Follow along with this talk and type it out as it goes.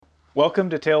Welcome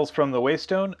to Tales from the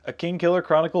Waystone, a Kingkiller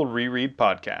Chronicle reread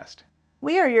podcast.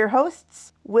 We are your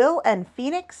hosts, Will and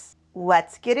Phoenix.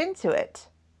 Let's get into it.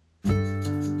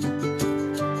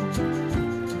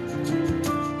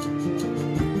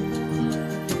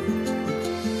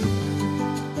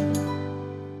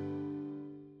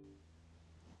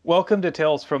 Welcome to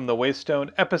Tales from the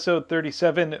Waystone, episode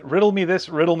 37, Riddle Me This,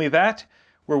 Riddle Me That,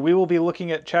 where we will be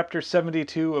looking at chapter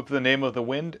 72 of The Name of the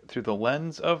Wind through the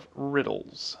lens of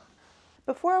riddles.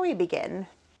 Before we begin,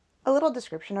 a little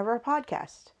description of our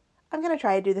podcast. I'm going to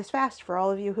try to do this fast for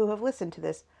all of you who have listened to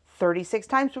this 36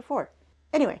 times before.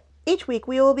 Anyway, each week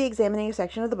we will be examining a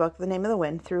section of the book, The Name of the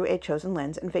Wind, through a chosen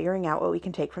lens and figuring out what we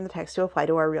can take from the text to apply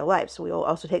to our real lives. We will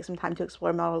also take some time to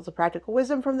explore models of practical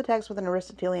wisdom from the text with an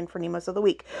Aristotelian phronimos of the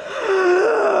week.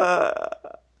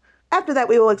 After that,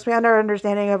 we will expand our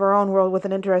understanding of our own world with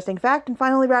an interesting fact, and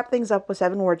finally wrap things up with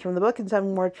 7 words from the book and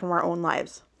 7 words from our own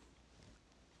lives.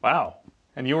 Wow,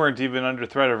 and you weren't even under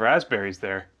threat of raspberries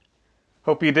there.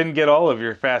 Hope you didn't get all of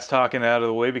your fast talking out of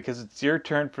the way because it's your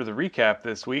turn for the recap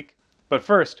this week. But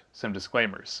first, some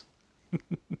disclaimers.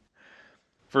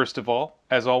 First of all,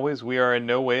 as always, we are in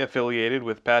no way affiliated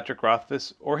with Patrick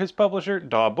Rothfuss or his publisher,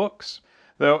 Daw Books.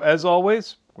 Though, as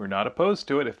always, we're not opposed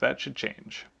to it if that should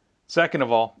change. Second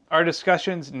of all, our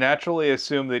discussions naturally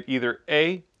assume that either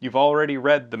A, you've already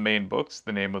read the main books,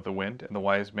 The Name of the Wind and The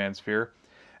Wise Man's Fear,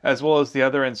 as well as the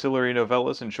other ancillary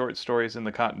novellas and short stories in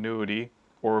the continuity,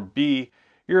 or B,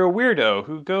 you're a weirdo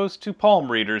who goes to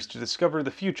palm readers to discover the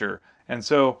future, and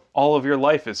so all of your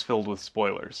life is filled with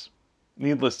spoilers.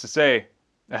 Needless to say,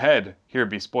 ahead, here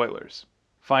be spoilers.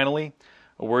 Finally,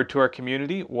 a word to our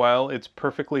community: while it's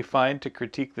perfectly fine to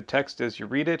critique the text as you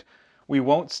read it, we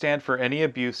won't stand for any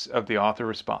abuse of the author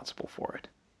responsible for it.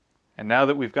 And now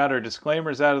that we've got our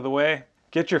disclaimers out of the way,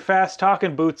 get your fast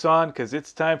talking boots on, because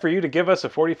it's time for you to give us a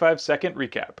 45-second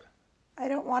recap. I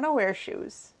don't want to wear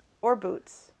shoes or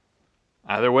boots.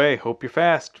 Either way, hope you're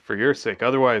fast, for your sake.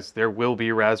 Otherwise, there will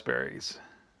be raspberries.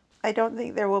 I don't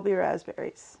think there will be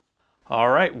raspberries. All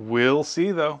right, we'll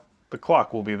see, though. The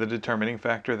clock will be the determining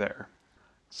factor there.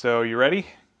 So, you ready?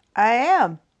 I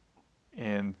am.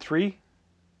 In 3,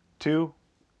 2,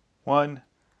 1,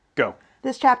 go.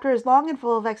 This chapter is long and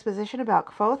full of exposition about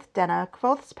Kvothe, Denna,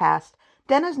 Kvothe's past,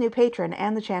 Denna's new patron,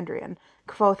 and the Chandrian.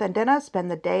 Kvothe and Denna spend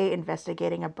the day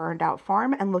investigating a burned-out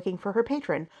farm and looking for her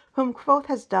patron, whom Kvothe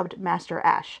has dubbed Master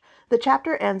Ash. The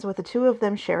chapter ends with the two of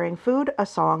them sharing food, a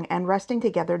song, and resting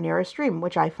together near a stream,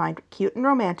 which I find cute and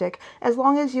romantic, as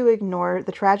long as you ignore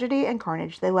the tragedy and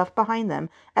carnage they left behind them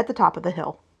at the top of the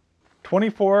hill.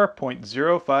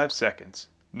 24.05 seconds.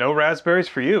 No raspberries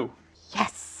for you.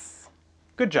 Yes!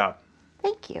 Good job.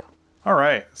 Thank you. All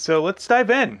right, so let's dive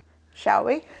in. Shall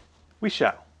we? We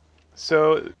shall.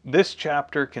 So this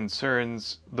chapter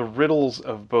concerns the riddles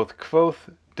of both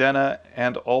Kvothe, Denna,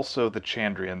 and also the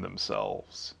Chandrian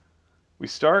themselves. We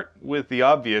start with the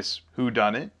obvious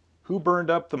whodunit, who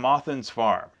burned up the Mothin's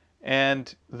farm?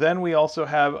 And then we also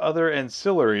have other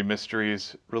ancillary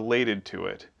mysteries related to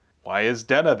it. Why is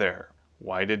Denna there?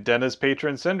 Why did Denna's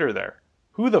patron send her there?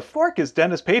 Who the fork is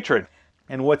Denna's patron?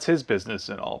 And what's his business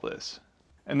in all this?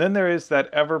 And then there is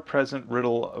that ever-present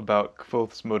riddle about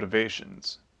Kvothe's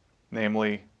motivations.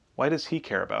 Namely, why does he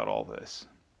care about all this?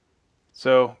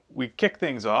 So, we kick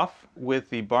things off with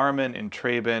the barman in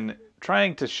Traben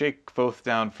trying to shake Kvothe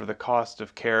down for the cost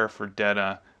of care for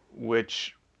Denna,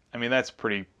 which, I mean, that's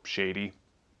pretty shady.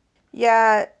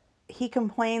 Yeah, he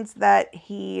complains that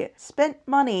he spent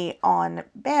money on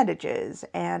bandages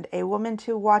and a woman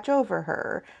to watch over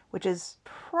her, which is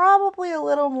probably a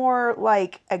little more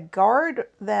like a guard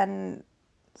than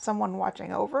someone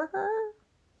watching over her.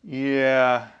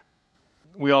 Yeah.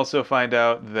 We also find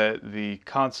out that the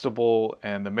constable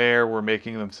and the mayor were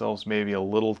making themselves maybe a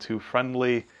little too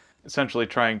friendly, essentially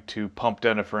trying to pump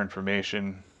Denna for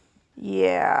information.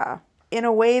 Yeah, in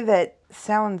a way that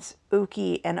sounds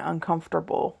ooky and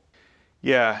uncomfortable.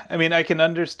 Yeah, I mean, I can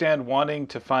understand wanting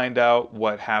to find out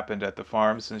what happened at the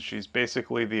farm since she's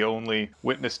basically the only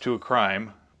witness to a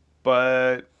crime.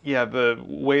 But yeah, the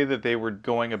way that they were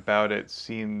going about it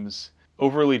seems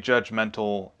overly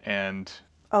judgmental and...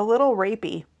 a little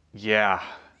rapey. Yeah.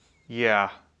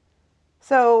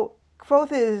 So,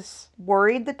 Kvothe is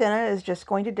worried that Denna is just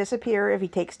going to disappear if he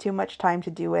takes too much time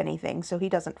to do anything, so he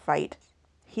doesn't fight.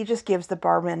 He just gives the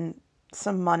barman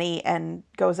some money and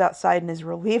goes outside and is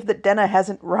relieved that Denna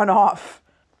hasn't run off.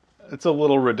 It's a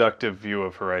little reductive view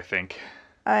of her, I think.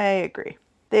 I agree.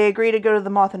 They agree to go to the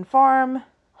Mothin farm,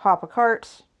 hop a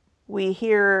cart. We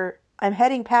hear, I'm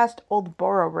heading past Old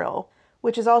Bororill,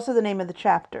 which is also the name of the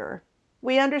chapter.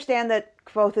 We understand that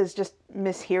Kvothe is just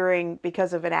mishearing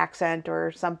because of an accent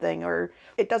or something, or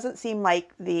it doesn't seem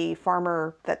like the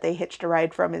farmer that they hitched a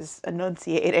ride from is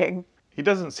enunciating. He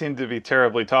doesn't seem to be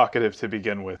terribly talkative to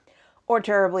begin with. Or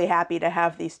terribly happy to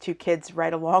have these two kids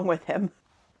right along with him.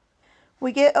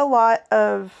 We get a lot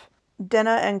of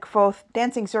Denna and Kvothe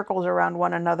dancing circles around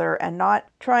one another and not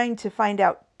trying to find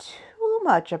out too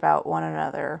much about one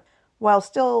another, while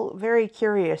still very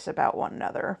curious about one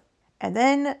another. And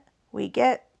then we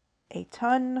get a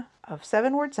ton of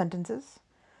 7-word sentences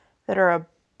that are a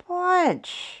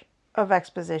bunch of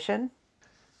exposition.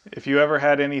 If you ever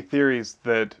had any theories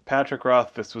that Patrick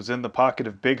Rothfuss was in the pocket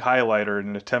of Big Highlighter in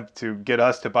an attempt to get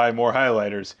us to buy more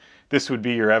highlighters, this would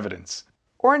be your evidence.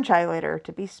 Orange highlighter,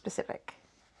 to be specific.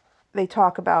 They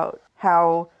talk about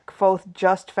how Kvothe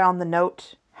just found the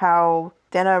note, how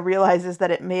Denna realizes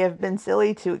that it may have been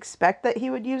silly to expect that he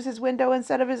would use his window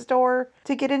instead of his door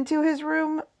to get into his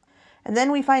room. And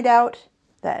then we find out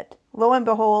that, lo and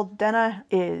behold, Denna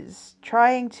is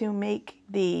trying to make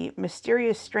the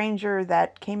mysterious stranger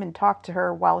that came and talked to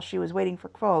her while she was waiting for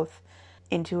Kvothe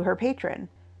into her patron.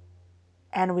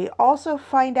 And we also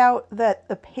find out that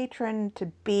the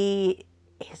patron-to-be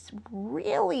is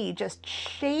really just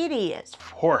shady as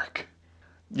Fork.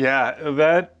 Yeah,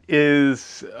 that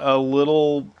is a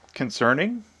little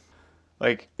concerning.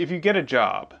 Like, if you get a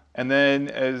job, and then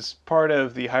as part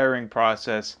of the hiring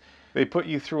process, they put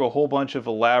you through a whole bunch of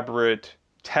elaborate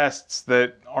tests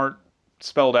that aren't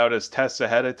spelled out as tests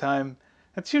ahead of time,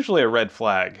 that's usually a red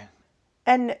flag.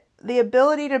 And the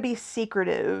ability to be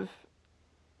secretive.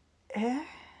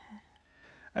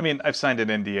 I mean, I've signed an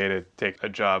NDA to take a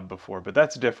job before, but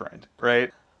that's different,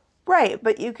 right? Right,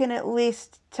 but you can at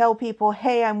least tell people,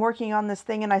 hey, I'm working on this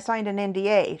thing and I signed an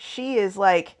NDA. She is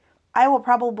like, I will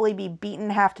probably be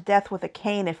beaten half to death with a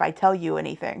cane if I tell you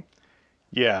anything.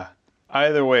 Yeah.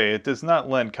 Either way, it does not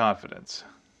lend confidence.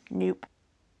 Nope.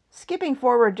 Skipping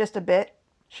forward just a bit,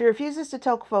 she refuses to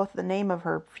tell Kvothe the name of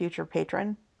her future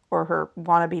patron, or her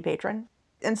wannabe patron.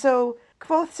 And so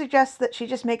Kvothe suggests that she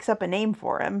just makes up a name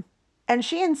for him. And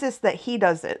she insists that he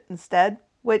does it instead,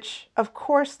 which of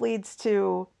course leads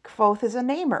to Kvothe as a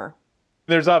namer.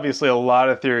 There's obviously a lot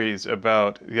of theories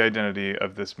about the identity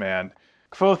of this man.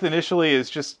 Kvothe initially is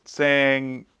just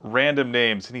saying random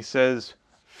names, and he says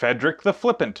Fedric the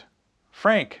Flippant,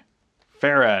 Frank,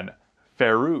 Farran,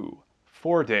 Faru,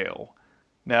 Fordale.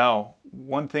 Now,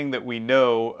 one thing that we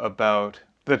know about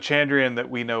the Chandrian that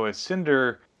we know as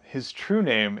Cinder, his true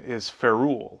name is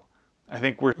Ferul. I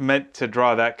think we're meant to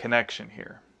draw that connection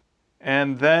here.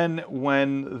 And then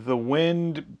when the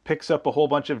wind picks up a whole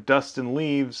bunch of dust and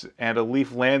leaves and a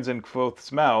leaf lands in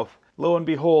Kvothe's mouth, lo and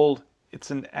behold,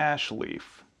 it's an ash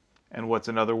leaf. And what's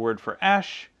another word for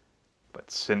ash?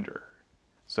 But cinder.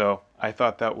 So I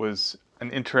thought that was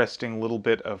an interesting little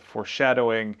bit of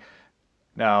foreshadowing.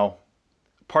 Now,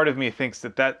 part of me thinks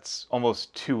that that's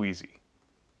almost too easy.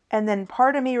 And then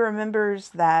part of me remembers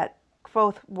that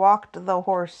Kvothe walked the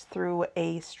horse through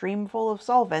a stream full of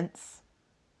solvents,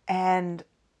 and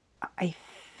I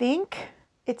think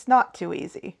it's not too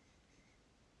easy.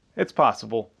 It's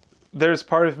possible. There's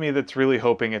part of me that's really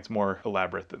hoping it's more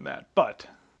elaborate than that, but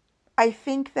I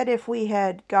think that if we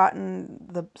had gotten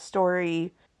the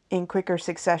story in quicker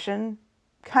succession,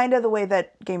 kind of the way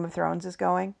that Game of Thrones is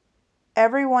going,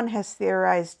 everyone has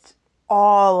theorized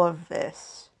all of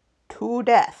this to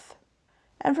death.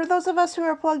 And for those of us who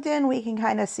are plugged in, we can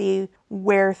kind of see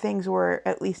where things were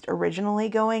at least originally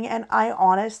going. And I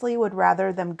honestly would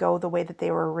rather them go the way that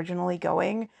they were originally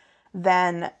going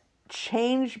than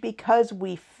change because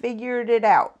we figured it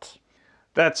out.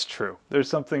 that's true. There's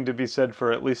something to be said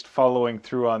for at least following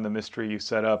through on the mystery you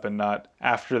set up and not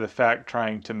after the fact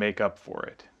trying to make up for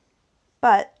it.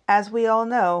 But as we all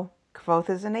know, Kvothe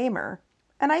is a namer.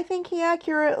 And I think he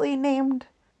accurately named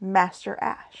Master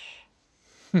Ash.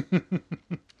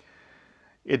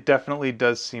 It definitely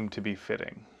does seem to be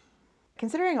fitting.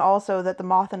 Considering also that the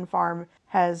Mothin farm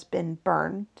has been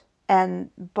burned, and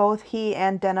both he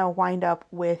and Denna wind up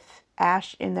with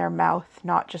ash in their mouth,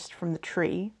 not just from the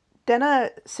tree. Denna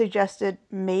suggested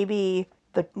maybe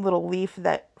the little leaf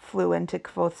that flew into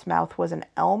Kvothe's mouth was an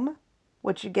elm,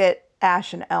 which you get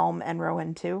ash and elm and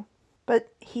Rowan too.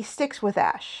 But he sticks with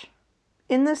ash.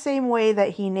 In the same way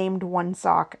that he named one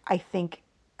sock, I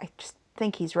just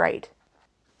think he's right.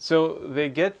 So they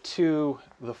get to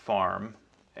the farm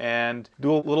and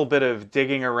do a little bit of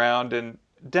digging around, and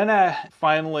Denna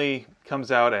finally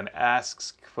comes out and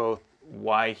asks Kvothe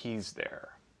why he's there.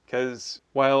 Because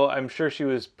while I'm sure she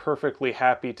was perfectly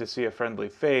happy to see a friendly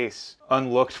face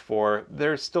unlooked for,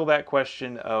 there's still that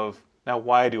question of, now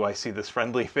why do I see this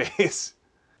friendly face?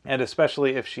 And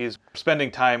especially if she's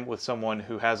spending time with someone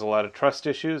who has a lot of trust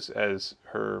issues, as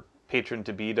her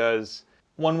patron-to-be does,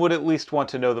 one would at least want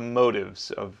to know the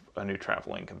motives of a new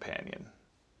traveling companion.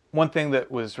 One thing that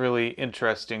was really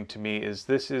interesting to me is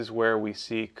this is where we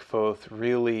see Kvothe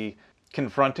really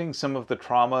confronting some of the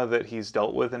trauma that he's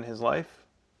dealt with in his life.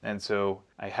 And so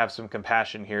I have some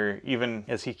compassion here, even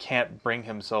as he can't bring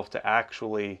himself to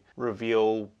actually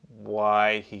reveal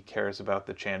why he cares about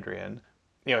the Chandrian.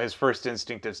 His first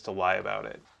instinct is to lie about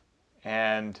it.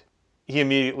 And he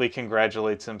immediately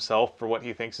congratulates himself for what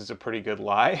he thinks is a pretty good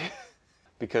lie,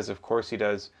 because of course he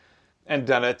does. And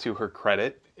Denna, to her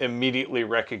credit, immediately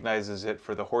recognizes it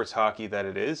for the horse hockey that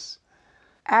it is.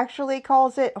 Actually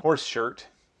calls it horse shirt.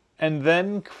 And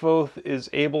then Kvothe is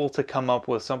able to come up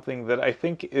with something that I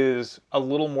think is a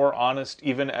little more honest,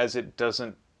 even as it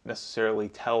doesn't necessarily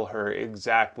tell her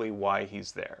exactly why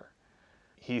he's there.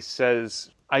 He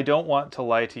says, "I don't want to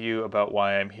lie to you about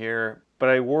why I'm here, but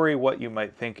I worry what you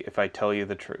might think if I tell you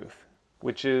the truth."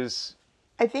 Which is,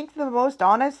 I think, the most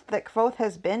honest that Kvothe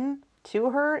has been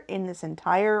to her in this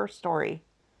entire story.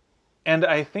 And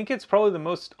I think it's probably the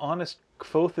most honest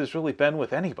Kvothe has really been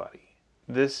with anybody.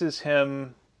 This is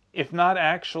him, if not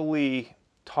actually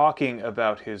talking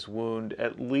about his wound,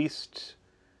 at least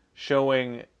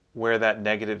showing where that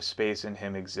negative space in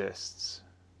him exists.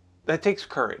 That takes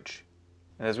courage.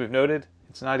 And as we've noted,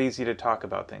 it's not easy to talk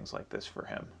about things like this for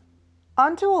him.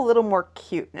 On to a little more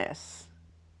cuteness.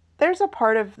 There's a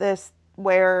part of this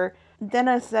where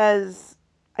Denna says,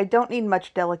 "I don't need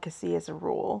much delicacy as a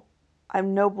rule.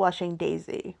 I'm no blushing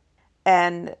daisy."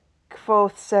 And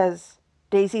Kvothe says,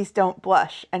 "Daisies don't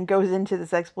blush," and goes into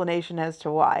this explanation as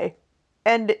to why.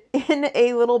 And in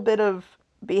a little bit of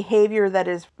behavior that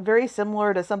is very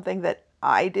similar to something that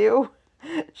I do,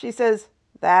 she says,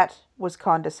 "That was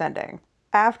condescending."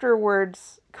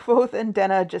 Afterwards, Kvothe and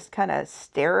Denna just kind of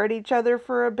stare at each other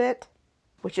for a bit,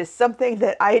 which is something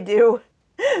that I do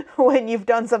when you've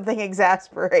done something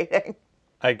exasperating.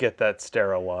 I get that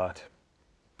stare a lot.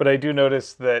 But I do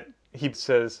notice that he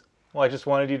says, "Well, I just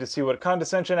wanted you to see what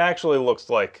condescension actually looks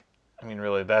like." I mean,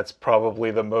 really, that's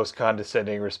probably the most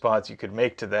condescending response you could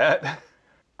make to that.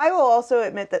 I will also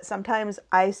admit that sometimes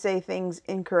I say things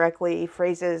incorrectly,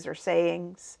 phrases or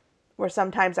sayings, where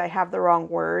sometimes I have the wrong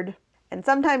word. And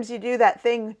sometimes you do that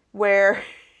thing where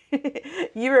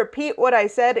you repeat what I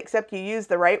said except you use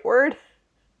the right word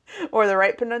or the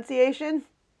right pronunciation.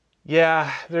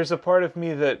 Yeah, there's a part of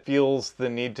me that feels the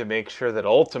need to make sure that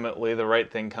ultimately the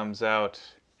right thing comes out,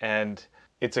 and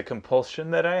it's a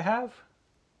compulsion that I have.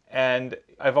 And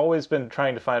I've always been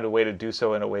trying to find a way to do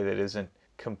so in a way that isn't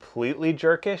completely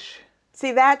jerkish.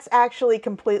 See, that's actually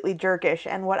completely jerkish,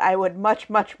 and what I would much,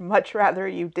 much, much rather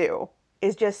you do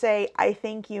is just say, "I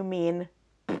think you mean..."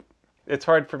 It's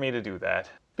hard for me to do that,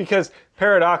 because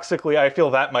paradoxically I feel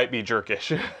that might be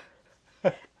jerkish.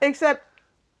 Except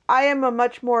I am a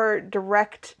much more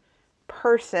direct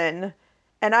person,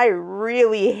 and I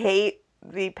really hate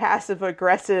the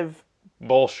passive-aggressive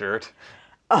bullshit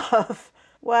of,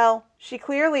 "Well, she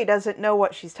clearly doesn't know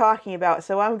what she's talking about,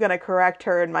 so I'm going to correct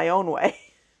her in my own way."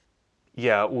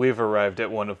 Yeah, we've arrived at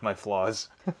one of my flaws.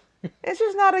 It's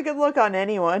just not a good look on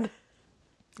anyone.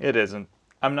 It isn't.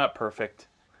 I'm not perfect.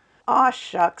 Aw,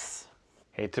 shucks.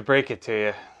 Hate to break it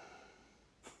to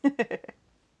you.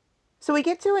 So we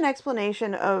get to an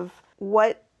explanation of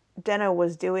what Denna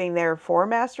was doing there for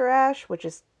Master Ash, which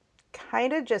is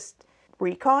kind of just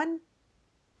recon.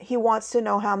 He wants to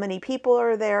know how many people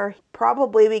are there,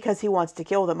 probably because he wants to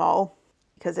kill them all.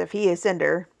 Because if he is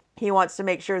Cinder, he wants to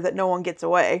make sure that no one gets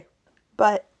away.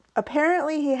 But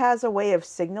apparently he has a way of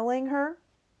signaling her,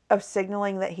 of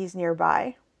signaling that he's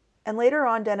nearby. And later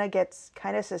on, Denna gets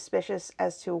kind of suspicious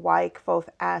as to why Kvothe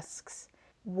asks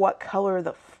what color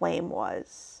the flame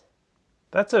was.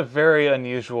 That's a very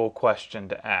unusual question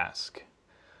to ask.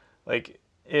 Like,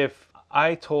 if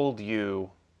I told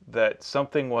you that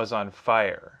something was on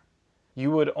fire, you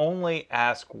would only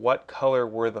ask what color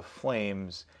were the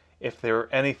flames if they were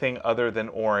anything other than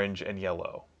orange and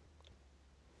yellow.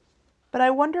 But I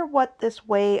wonder what this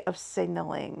way of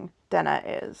signaling Denna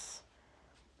is.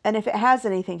 And if it has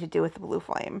anything to do with the blue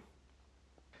flame.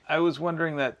 I was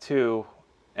wondering that too.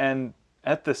 And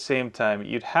at the same time,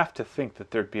 you'd have to think that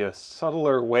there'd be a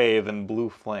subtler way than blue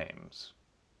flames.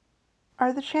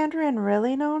 Are the Chandrian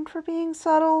really known for being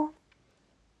subtle?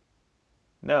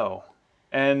 No.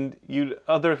 And you'd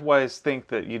otherwise think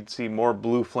that you'd see more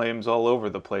blue flames all over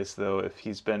the place, though, if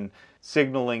he's been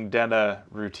signaling Denna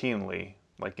routinely,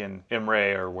 like in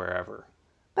Imre or wherever.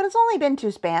 But it's only been 2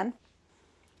 span.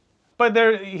 But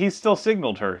there, he still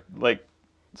signaled her,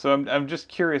 so I'm just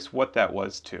curious what that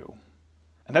was too.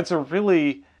 And that's a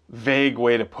really vague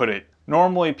way to put it.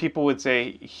 Normally people would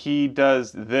say, he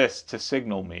does this to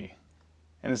signal me.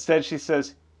 And instead she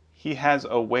says, he has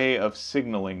a way of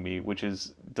signaling me, which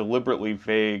is deliberately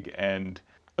vague and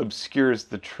obscures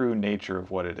the true nature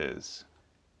of what it is.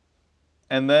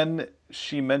 And then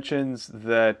she mentions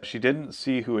that she didn't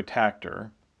see who attacked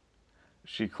her.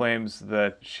 She claims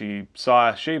that she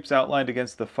saw shapes outlined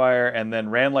against the fire and then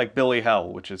ran like Billy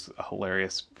Hell, which is a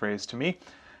hilarious phrase to me,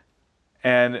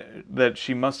 and that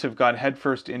she must have gone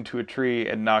headfirst into a tree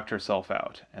and knocked herself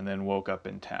out, and then woke up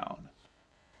in town.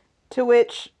 To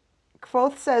which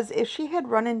Kvothe says if she had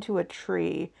run into a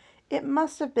tree, it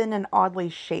must have been an oddly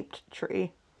shaped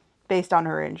tree, based on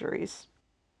her injuries.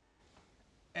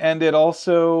 And it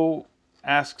also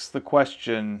asks the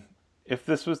question, if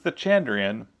this was the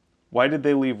Chandrian, why did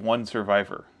they leave one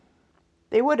survivor?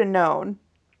 They would have known.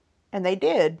 And they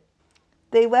did.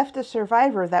 They left a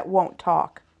survivor that won't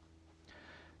talk.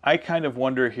 I kind of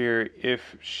wonder here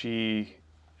if she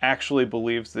actually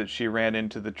believes that she ran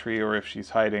into the tree or if she's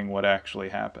hiding what actually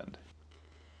happened.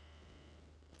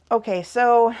 Okay,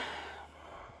 so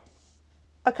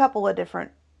a couple of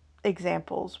different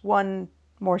examples. One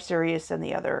more serious than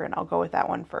the other, and I'll go with that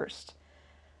one first.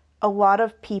 A lot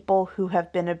of people who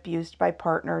have been abused by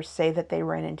partners say that they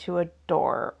ran into a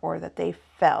door, or that they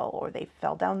fell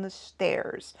down the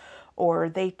stairs, or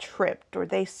they tripped, or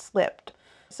they slipped.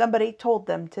 Somebody told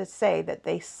them to say that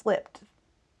they slipped.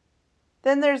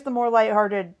 Then there's the more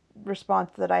lighthearted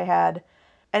response that I had.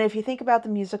 And if you think about the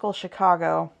musical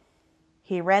Chicago,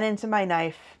 he ran into my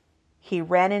knife. He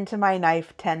ran into my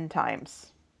knife 10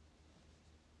 times.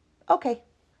 Okay.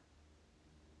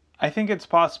 I think it's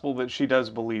possible that she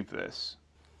does believe this.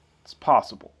 It's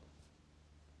possible.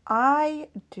 I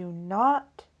do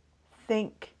not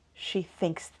think she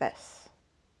thinks this.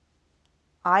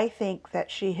 I think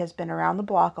that she has been around the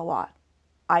block a lot.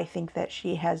 I think that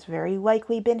she has very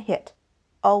likely been hit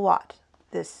a lot.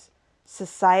 This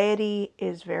society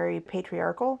is very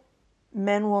patriarchal.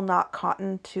 Men will not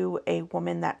cotton to a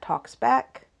woman that talks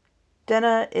back.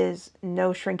 Denna is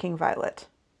no shrinking violet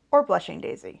or blushing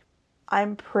daisy.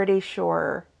 I'm pretty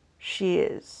sure she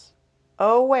is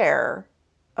aware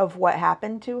of what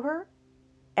happened to her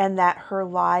and that her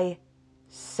lie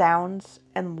sounds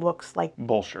and looks like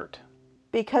bullshit.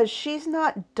 Because she's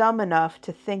not dumb enough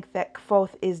to think that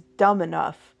Kvothe is dumb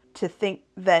enough to think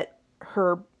that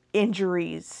her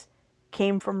injuries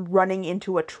came from running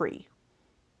into a tree.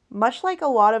 Much like a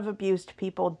lot of abused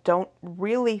people don't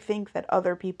really think that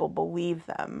other people believe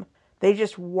them. They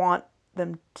just want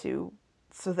them to,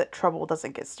 so that trouble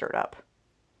doesn't get stirred up.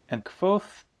 And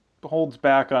Kvothe holds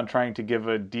back on trying to give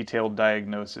a detailed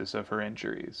diagnosis of her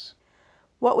injuries.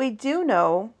 What we do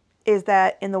know is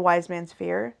that in the Wise Man's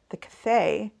Fear, the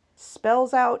Cathay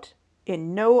spells out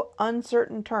in no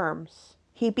uncertain terms,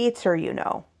 he beats her, you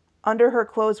know, under her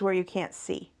clothes where you can't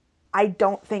see. I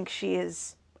don't think she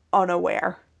is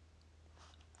unaware.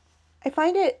 I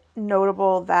find it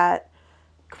notable that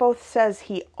Kvothe says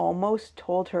he almost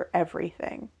told her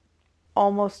everything.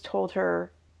 Almost told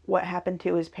her what happened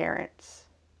to his parents.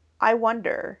 I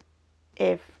wonder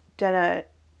if Denna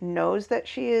knows that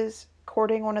she is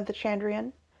courting one of the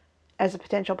Chandrian as a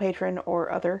potential patron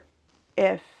or other.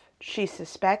 If she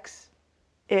suspects,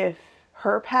 if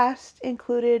her past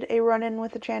included a run-in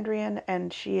with the Chandrian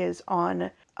and she is on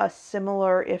a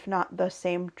similar, if not the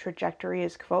same trajectory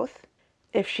as Kvothe.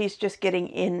 If she's just getting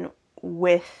in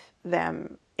with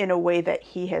them in a way that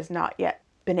he has not yet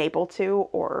been able to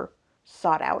or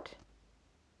sought out.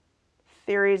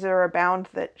 Theories are abound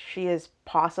that she is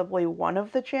possibly one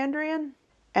of the Chandrian,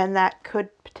 and that could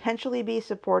potentially be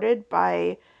supported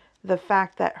by the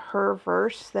fact that her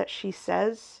verse that she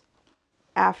says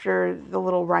after the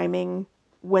little rhyming,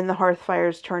 when the hearth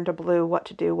fires turn to blue, what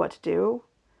to do, what to do.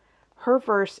 Her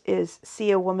verse is,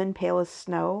 see a woman pale as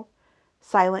snow,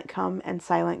 silent come and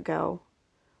silent go.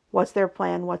 What's their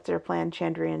plan,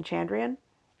 Chandrian, Chandrian?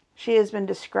 She has been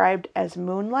described as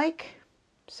moon-like,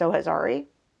 so has Ari.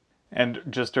 And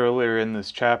just earlier in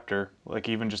this chapter, like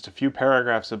even just a few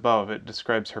paragraphs above, it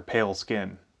describes her pale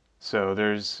skin. So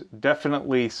there's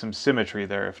definitely some symmetry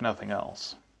there, if nothing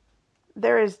else.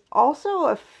 There is also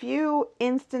a few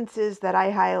instances that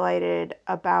I highlighted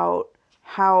about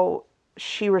how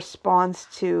she responds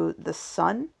to the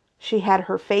sun. She had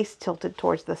her face tilted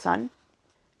towards the sun.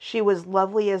 She was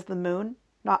lovely as the moon,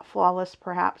 not flawless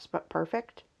perhaps, but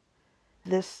perfect.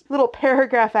 This little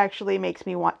paragraph actually makes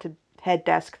me want to head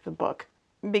desk the book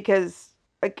because,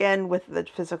 again, with the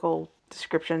physical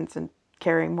descriptions and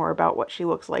caring more about what she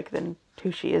looks like than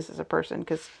who she is as a person,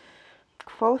 because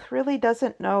Kvothe really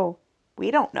doesn't know. We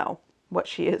don't know what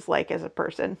she is like as a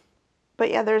person. But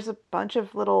yeah, there's a bunch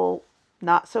of little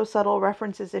not so subtle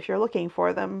references if you're looking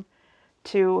for them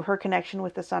to her connection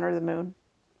with the sun or the moon,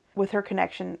 with her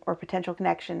connection or potential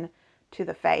connection to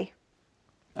the Fae.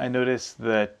 I noticed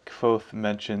that Kvothe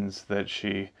mentions that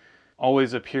she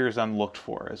always appears unlooked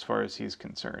for as far as he's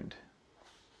concerned.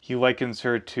 He likens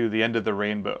her to the end of the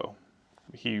rainbow.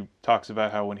 He talks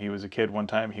about how when he was a kid one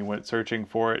time he went searching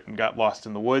for it and got lost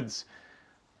in the woods.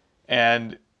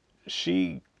 And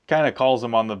she kind of calls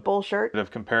him on the Bullshit. of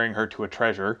comparing her to a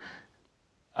treasure.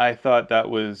 I thought that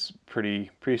was pretty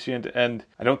prescient, and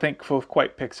I don't think Kvothe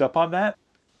quite picks up on that.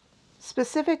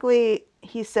 Specifically,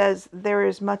 he says there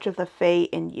is much of the Fae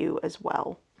in you as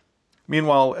well.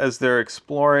 Meanwhile, as they're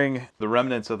exploring the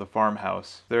remnants of the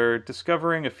farmhouse, they're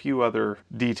discovering a few other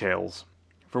details.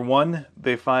 For one,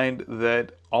 they find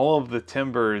that all of the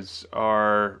timbers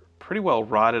are pretty well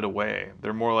rotted away.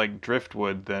 They're more like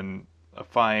driftwood than a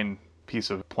fine piece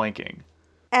of planking.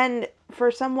 And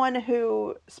for someone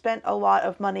who spent a lot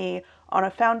of money on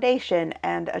a foundation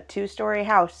and a 2-story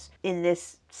house in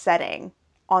this setting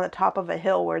on the top of a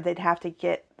hill where they'd have to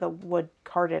get the wood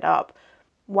carted up,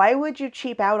 why would you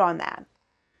cheap out on that?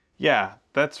 Yeah,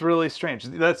 that's really strange.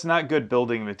 That's not good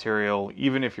building material,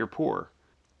 even if you're poor.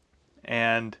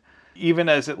 And even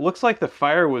as it looks like the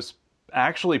fire was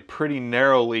actually pretty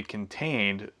narrowly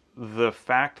contained, the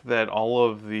fact that all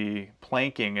of the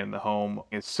planking in the home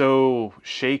is so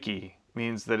shaky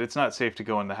means that it's not safe to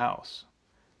go in the house.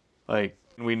 Like,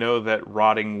 we know that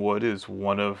rotting wood is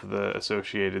one of the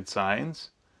associated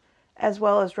signs, As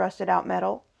well as rusted out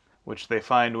metal. which they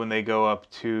find when they go up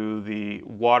to the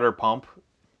water pump.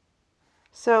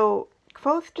 So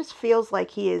Kvothe just feels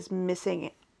like he is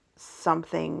missing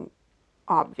something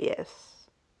obvious.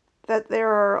 That there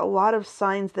are a lot of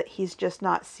signs that he's just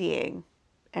not seeing.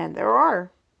 And there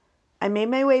are. I made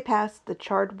my way past the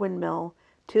charred windmill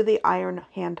to the iron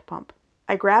hand pump.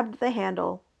 I grabbed the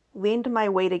handle, leaned my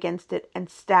weight against it, and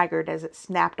staggered as it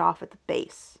snapped off at the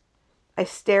base. I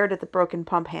stared at the broken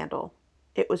pump handle.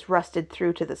 It was rusted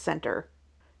through to the center,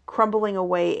 crumbling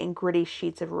away in gritty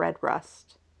sheets of red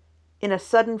rust. In a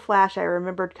sudden flash, I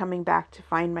remembered coming back to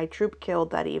find my troop killed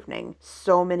that evening,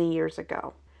 so many years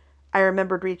ago. I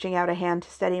remembered reaching out a hand to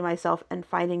steady myself and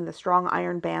finding the strong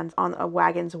iron bands on a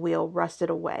wagon's wheel rusted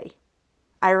away.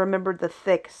 I remembered the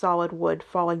thick, solid wood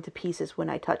falling to pieces when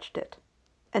I touched it.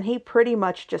 And he pretty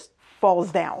much just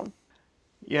falls down.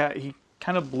 Yeah, he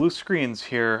kind of blue screens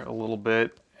here a little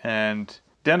bit, and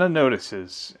Denna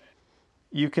notices.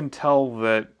 You can tell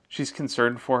that she's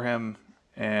concerned for him,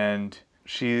 and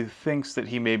she thinks that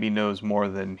he maybe knows more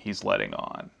than he's letting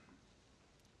on.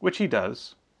 Which he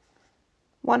does.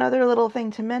 One other little thing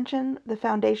to mention, the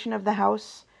foundation of the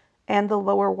house and the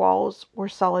lower walls were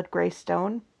solid gray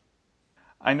stone.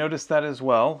 I noticed that as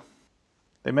well.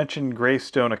 They mention gray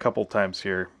stone a couple times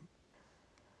here.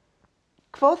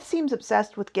 Kvothe seems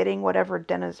obsessed with getting whatever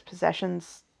Denna's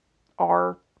possessions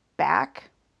are back,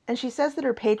 and she says that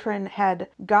her patron had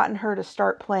gotten her to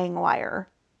start playing lyre.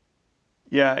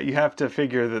 Yeah, you have to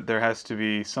figure that there has to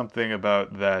be something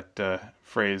about that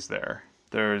phrase there.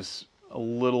 There's a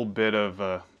little bit of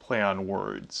a play on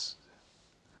words.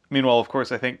 Meanwhile, of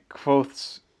course, I think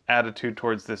Kvothe's attitude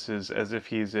towards this is as if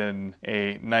he's in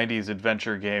a 90s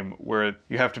adventure game where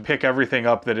you have to pick everything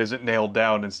up that isn't nailed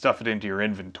down and stuff it into your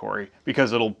inventory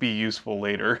because it'll be useful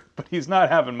later. But he's not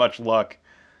having much luck.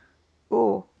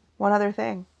 Ooh, one other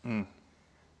thing. Mm.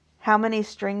 How many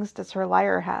strings does her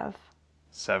lyre have?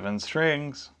 7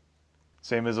 strings.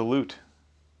 Same as a lute.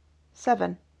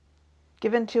 7.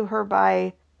 Given to her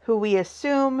by who we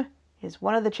assume is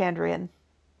one of the Chandrian.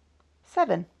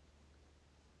 7.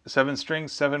 7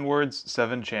 strings, 7 words,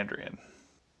 7 Chandrian.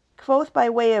 Kvothe, by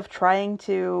way of trying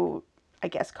to, I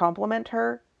guess, compliment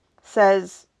her,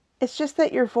 says, "It's just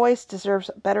that your voice deserves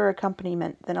better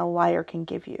accompaniment than a lyre can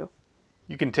give you."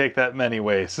 You can take that many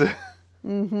ways.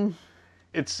 Mm-hmm.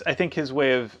 It's, I think, his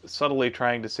way of subtly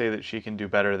trying to say that she can do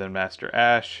better than Master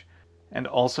Ash, and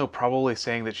also probably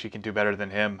saying that she can do better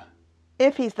than him.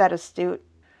 If he's that astute.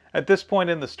 At this point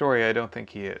in the story, I don't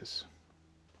think he is.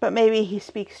 But maybe he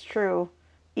speaks true,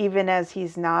 even as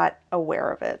he's not aware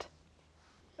of it.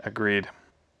 Agreed.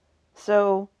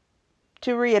 So,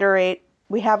 to reiterate,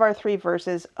 we have our 3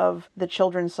 verses of the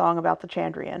children's song about the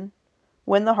Chandrian.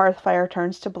 When the hearth fire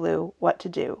turns to blue, what to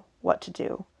do, what to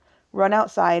do. Run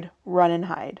outside, run and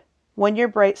hide. When your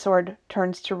bright sword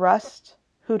turns to rust,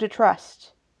 who to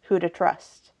trust, who to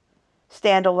trust.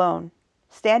 Stand alone,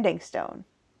 standing stone.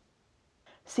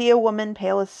 See a woman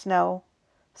pale as snow,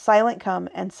 silent come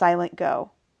and silent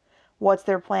go. What's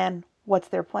their plan, what's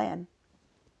their plan?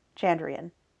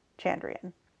 Chandrian,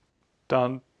 Chandrian.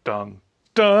 Dun, dun,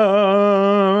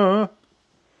 dun!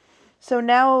 So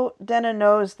now Denna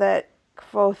knows that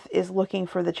Kvothe is looking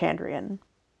for the Chandrian.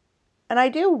 And I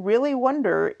do really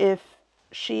wonder if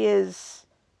she is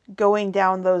going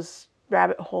down those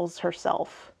rabbit holes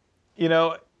herself. You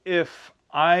know, if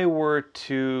I were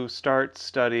to start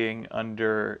studying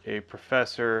under a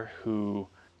professor who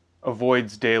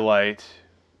avoids daylight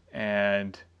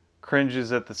and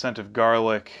cringes at the scent of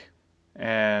garlic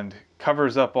and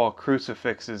covers up all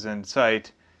crucifixes in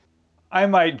sight, I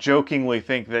might jokingly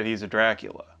think that he's a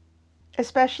Dracula.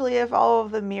 Especially if all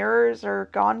of the mirrors are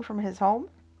gone from his home.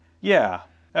 Yeah,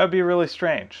 that would be really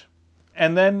strange.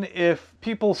 And then if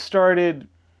people started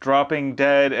dropping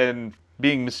dead and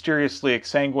being mysteriously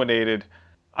exsanguinated,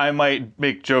 I might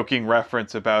make joking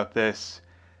reference about this,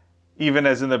 even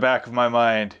as in the back of my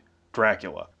mind,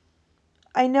 Dracula.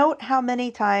 I note how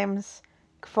many times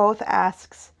Kvothe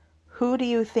asks, "Who do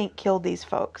you think killed these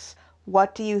folks?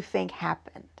 What do you think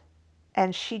happened?"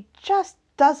 And she just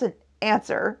doesn't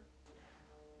answer.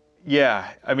 Yeah,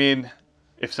 I mean,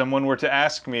 if someone were to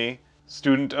ask me,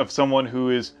 student of someone who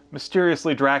is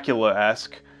mysteriously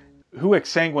Dracula-esque, who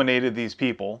exsanguinated these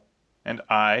people, and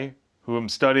I, who am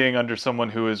studying under someone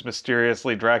who is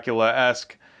mysteriously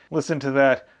Dracula-esque, listen to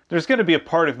that, there's going to be a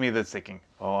part of me that's thinking,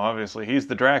 well, obviously he's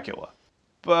the Dracula.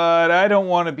 But I don't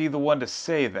want to be the one to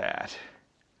say that.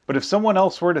 But if someone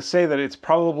else were to say that it's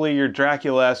probably your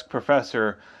Dracula-esque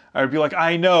professor, I would be like,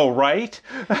 I know, right?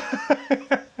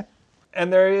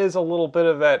 And there is a little bit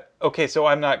of that, okay, so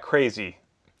I'm not crazy.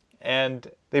 And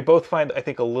they both find, I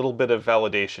think, a little bit of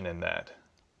validation in that.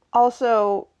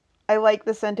 Also, I like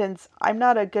the sentence, "I'm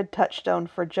not a good touchstone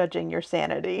for judging your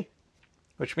sanity."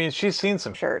 Which means she's seen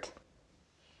some Shirt.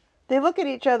 They look at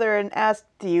each other and ask,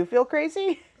 "Do you feel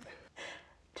crazy?"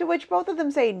 To which both of them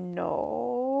say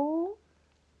no.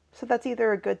 So that's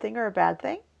either a good thing or a bad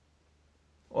thing?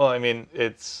 Well, I mean,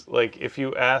 it's like if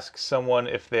you ask someone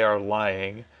if they are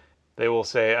lying, they will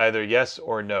say either yes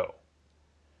or no.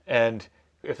 And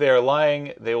if they are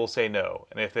lying, they will say no.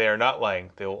 And if they are not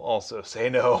lying, they will also say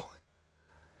no.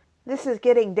 This is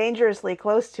getting dangerously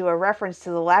close to a reference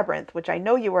to The Labyrinth, which I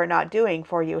know you are not doing,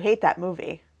 for you hate that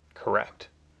movie. Correct.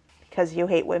 Because you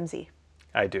hate whimsy.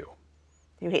 I do.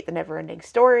 You hate the never-ending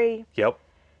story. Yep.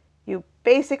 You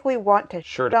basically want to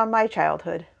Sure. shit on my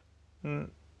childhood.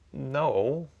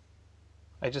 No.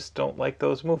 I just don't like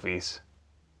those movies.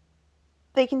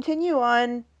 They continue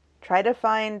on, try to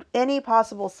find any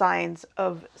possible signs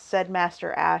of said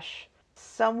Master Ash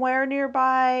somewhere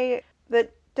nearby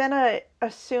that Denna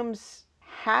assumes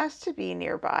has to be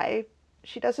nearby.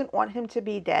 She doesn't want him to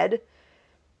be dead.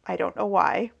 I don't know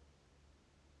why.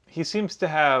 He seems to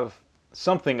have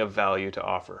something of value to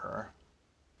offer her.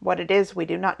 What it is, we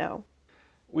do not know.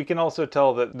 We can also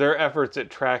tell that their efforts at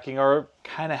tracking are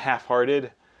kind of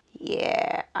half-hearted.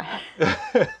 Yeah.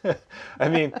 I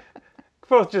mean,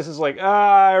 both just is like,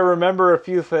 I remember a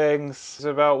few things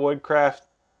about woodcraft.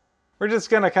 We're just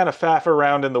going to kind of faff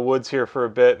around in the woods here for a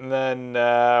bit, and then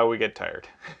we get tired.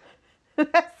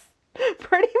 That's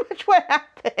pretty much what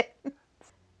happened.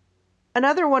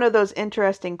 Another one of those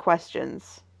interesting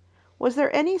questions. Was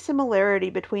there any similarity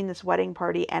between this wedding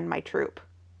party and my troupe?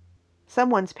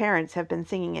 Someone's parents have been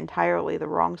singing entirely the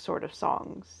wrong sort of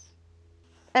songs.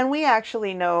 And we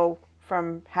actually know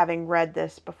from having read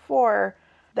this before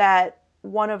that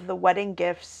one of the wedding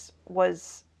gifts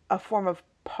was a form of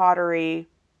pottery,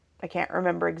 I can't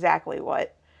remember exactly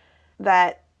what,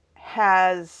 that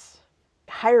has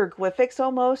hieroglyphics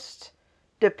almost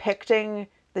depicting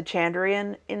the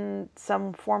Chandrian in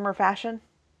some form or fashion.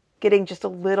 Getting just a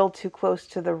little too close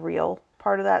to the real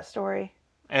part of that story.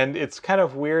 And it's kind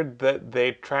of weird that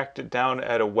they tracked it down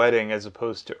at a wedding as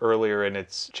opposed to earlier in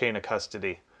its chain of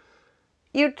custody.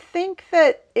 You'd think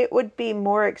that it would be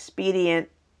more expedient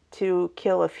to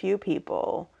kill a few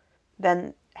people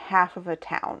than half of a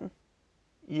town.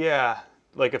 Yeah,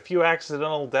 like a few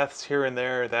accidental deaths here and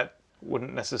there, that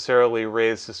wouldn't necessarily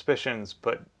raise suspicions,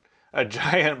 but a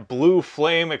giant blue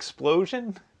flame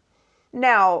explosion?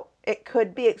 Now, it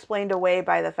could be explained away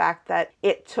by the fact that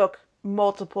it took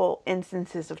multiple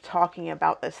instances of talking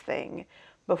about this thing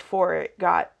before it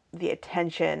got the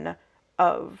attention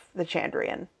of the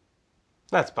Chandrian.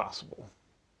 That's possible.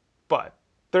 But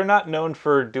they're not known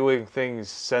for doing things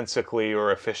sensically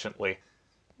or efficiently.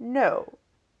 No,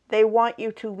 they want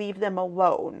you to leave them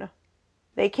alone.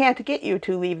 They can't get you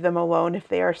to leave them alone if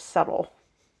they are subtle.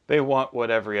 They want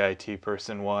what every IT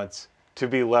person wants, to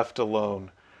be left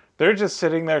alone. They're just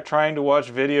sitting there trying to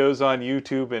watch videos on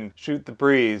YouTube and shoot the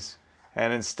breeze,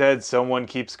 and instead someone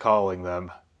keeps calling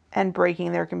them. And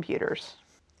breaking their computers.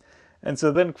 And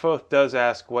so then Kvothe does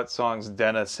ask what songs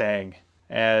Denna sang,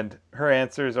 and her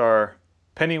answers are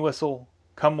Penny Whistle,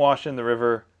 Come Wash in the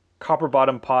River, Copper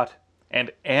Bottom Pot,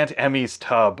 and Aunt Emmy's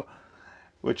Tub,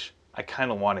 which I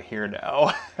kind of want to hear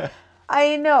now.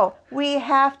 I know. We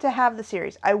have to have the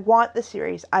series. I want the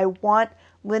series. I want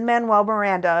Lin-Manuel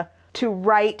Miranda to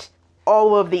write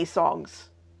all of these songs.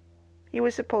 He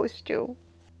was supposed to.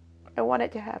 I want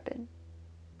it to happen.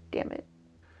 Damn it.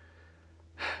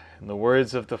 In the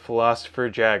words of the philosopher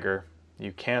Jagger,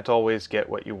 you can't always get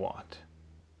what you want.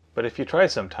 But if you try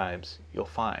sometimes, you'll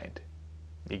find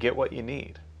you get what you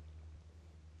need.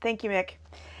 Thank you, Mick.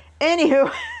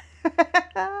 Anywho,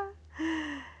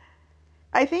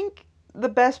 I think the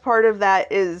best part of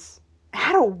that is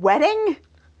at a wedding?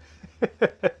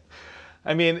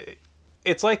 I mean,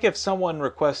 it's like if someone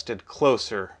requested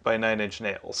Closer by Nine Inch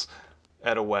Nails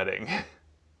at a wedding.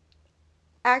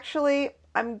 Actually,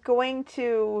 I'm going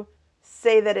to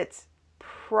say that it's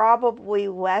probably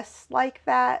less like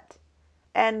that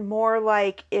and more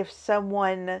like if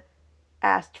someone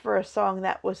asked for a song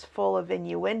that was full of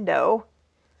innuendo.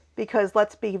 Because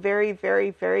let's be very,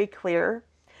 very, very clear.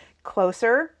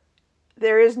 Closer,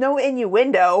 there is no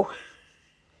innuendo.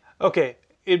 Okay,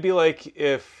 it'd be like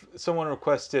if someone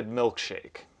requested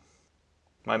Milkshake.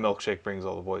 My milkshake brings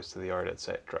all the boys to the yard,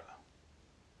 etc.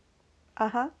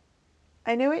 Uh-huh.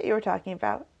 I knew what you were talking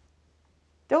about.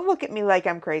 Don't look at me like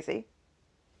I'm crazy.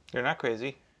 You're not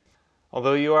crazy.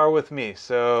 Although you are with me,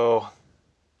 so...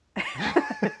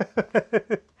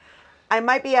 I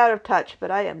might be out of touch,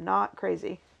 but I am not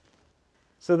crazy.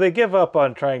 So they give up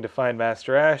on trying to find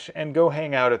Master Ash and go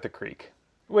hang out at the creek,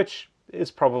 which is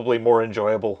probably more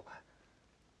enjoyable.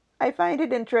 I find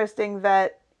it interesting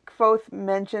that Kvothe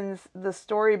mentions the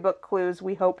storybook clues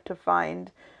we hope to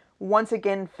find once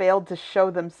again failed to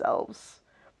show themselves.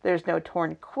 There's no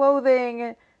torn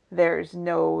clothing, there's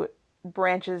no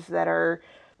branches that are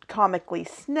comically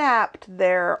snapped,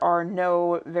 there are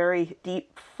no very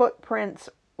deep footprints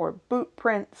or boot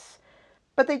prints,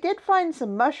 but they did find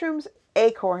some mushrooms,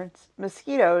 acorns,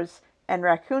 mosquitoes, and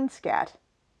raccoon scat.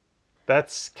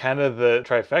 That's kind of the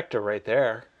trifecta right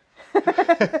there.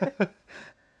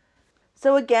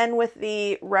 So again, with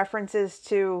the references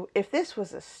to if this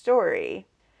was a story,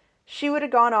 she would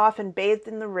have gone off and bathed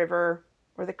in the river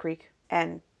or the creek,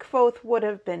 and Kvothe would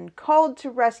have been called to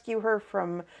rescue her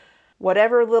from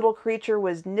whatever little creature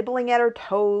was nibbling at her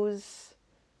toes,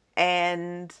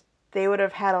 and they would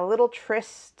have had a little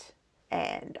tryst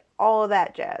and all of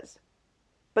that jazz.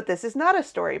 But this is not a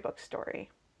storybook story.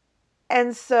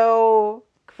 And so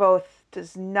Kvothe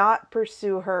does not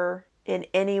pursue her in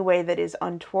any way that is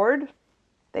untoward.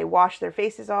 They wash their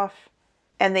faces off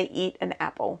and they eat an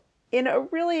apple in a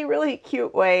really, really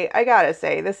cute way. I gotta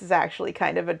say, this is actually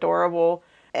kind of adorable.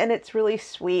 And it's really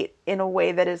sweet in a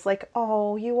way that is like,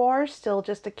 oh, you are still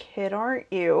just a kid, aren't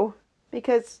you?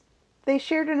 Because they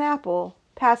shared an apple,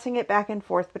 passing it back and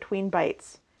forth between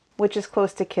bites, which is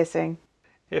close to kissing.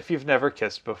 If you've never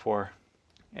kissed before.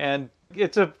 And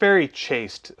it's a very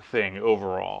chaste thing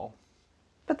overall.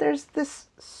 But there's this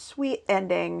sweet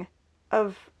ending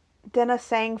of Denna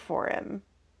sang for him.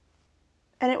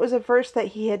 And it was a verse that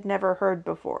he had never heard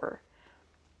before.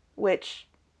 Which,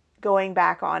 going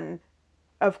back on,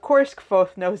 of course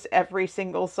Kvothe knows every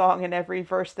single song and every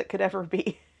verse that could ever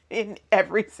be in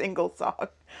every single song.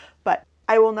 But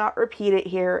I will not repeat it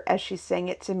here as she sang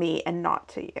it to me and not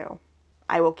to you.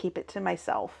 I will keep it to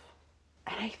myself.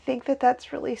 And I think that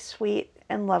that's really sweet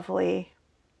and lovely.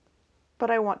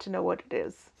 But I want to know what it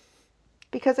is.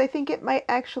 Because I think it might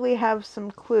actually have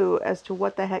some clue as to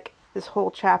what the heck this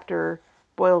whole chapter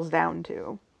boils down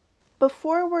to.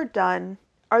 Before we're done,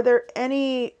 are there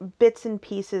any bits and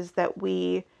pieces that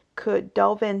we could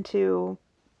delve into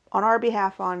on our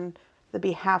behalf, on the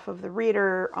behalf of the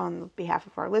reader, on behalf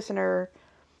of our listener,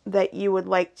 that you would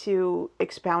like to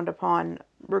expound upon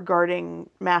regarding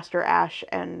Master Ash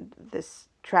and this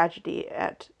tragedy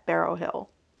at Barrow Hill?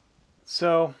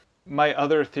 So, my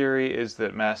other theory is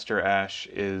that Master Ash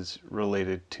is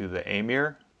related to the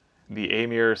Aemir. The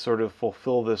Aemir sort of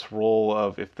fulfill this role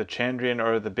of if the Chandrian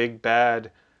are the big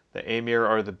bad, the Aemir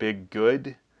are the big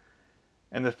good.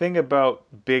 And the thing about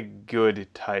big good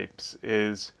types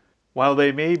is, while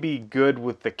they may be good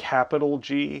with the capital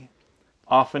G,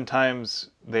 oftentimes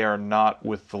they are not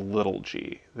with the little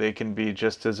g. They can be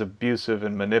just as abusive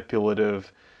and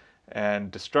manipulative and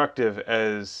destructive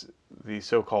as the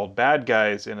so-called bad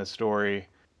guys in a story,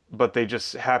 but they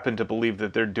just happen to believe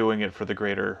that they're doing it for the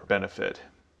greater benefit.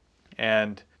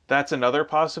 And that's another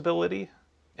possibility.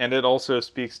 And it also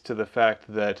speaks to the fact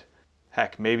that,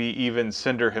 heck, maybe even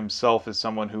Cinder himself is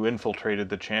someone who infiltrated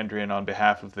the Chandrian on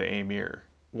behalf of the Aemir.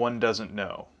 One doesn't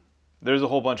know. There's a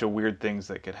whole bunch of weird things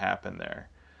that could happen there.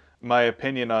 My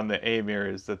opinion on the Amir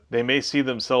is that they may see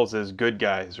themselves as good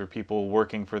guys or people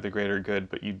working for the greater good,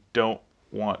 but you don't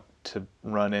want to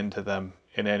run into them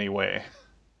in any way.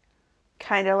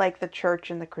 Kind of like the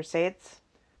church in the Crusades.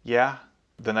 Yeah,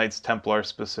 the Knights Templar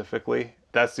specifically.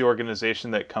 That's the organization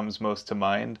that comes most to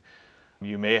mind.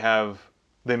 You may have,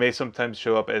 they may sometimes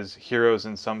show up as heroes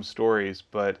in some stories,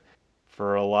 but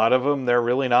for a lot of them, they're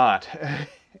really not.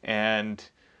 And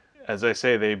as I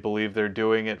say, they believe they're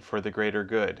doing it for the greater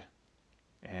good.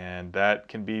 And that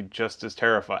can be just as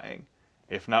terrifying,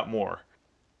 if not more.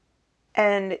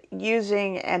 And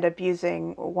using and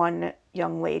abusing one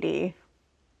young lady,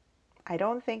 I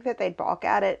don't think that they'd balk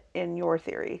at it in your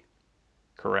theory.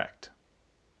 Correct.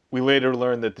 We later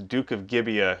learn that the Duke of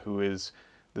Gibeah, who is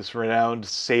this renowned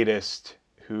sadist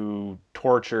who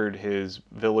tortured his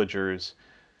villagers,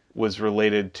 was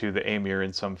related to the Amir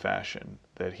in some fashion,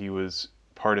 that he was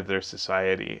part of their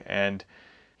society. And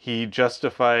he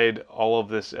justified all of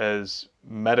this as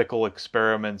medical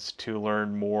experiments to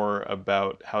learn more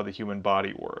about how the human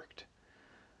body worked.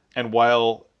 And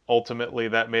while ultimately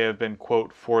that may have been,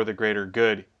 quote, for the greater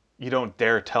good, you don't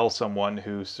dare tell someone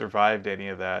who survived any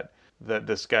of that that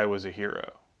this guy was a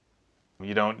hero.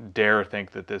 You don't dare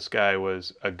think that this guy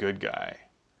was a good guy.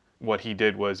 What he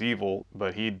did was evil,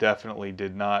 but he definitely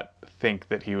did not think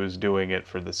that he was doing it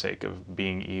for the sake of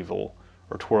being evil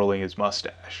or twirling his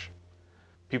mustache.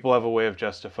 People have a way of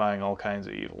justifying all kinds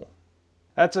of evil.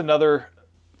 That's another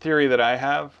theory that I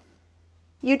have.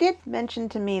 You did mention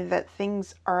to me that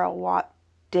things are a lot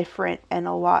different and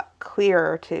a lot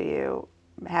clearer to you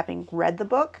having read the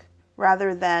book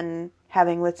rather than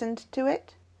having listened to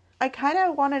it. I kind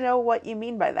of want to know what you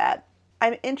mean by that.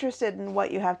 I'm interested in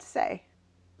what you have to say.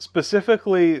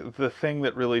 Specifically, the thing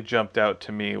that really jumped out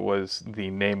to me was the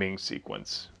naming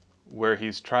sequence, where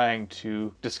he's trying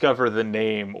to discover the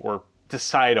name or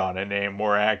decide on a name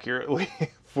more accurately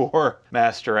for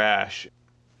Master Ash.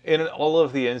 In all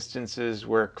of the instances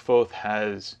where Kvothe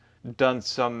has done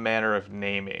some manner of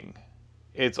naming,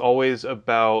 it's always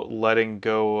about letting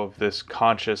go of this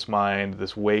conscious mind,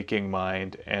 this waking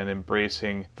mind, and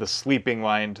embracing the sleeping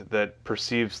mind that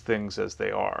perceives things as they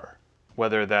are.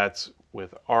 Whether that's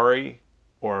with Ari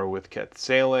or with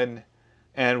Kethsalen.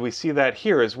 And we see that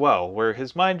here as well, where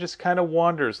his mind just kind of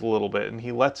wanders a little bit and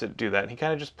he lets it do that. And he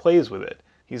kind of just plays with it.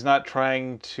 He's not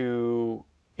trying to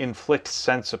inflict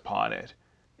sense upon it.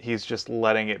 He's just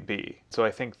letting it be. So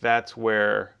I think that's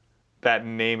where that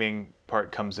naming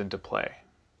part comes into play.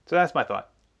 So that's my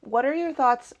thought. What are your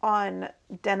thoughts on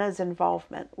Denna's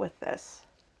involvement with this?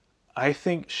 I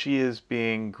think she is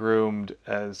being groomed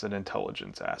as an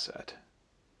intelligence asset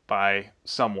by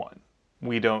someone.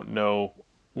 We don't know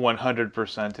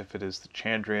 100% if it is the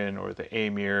Chandrian or the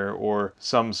Amir or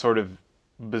some sort of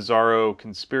bizarro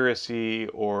conspiracy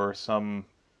or some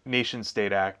nation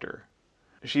state actor.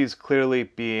 She's clearly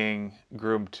being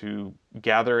groomed to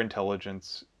gather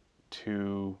intelligence,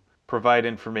 to provide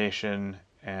information,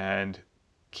 and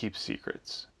keep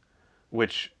secrets,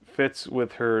 which fits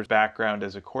with her background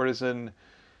as a courtesan.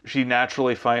 She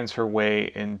naturally finds her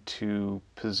way into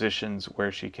positions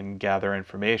where she can gather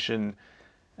information,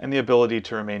 and the ability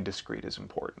to remain discreet is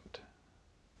important.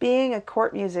 Being a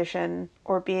court musician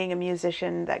or being a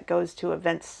musician that goes to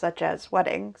events such as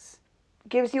weddings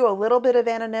gives you a little bit of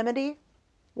anonymity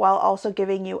while also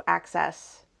giving you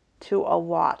access to a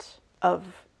lot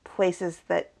of places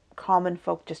that common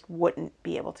folk just wouldn't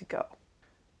be able to go.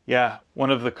 Yeah,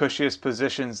 one of the cushiest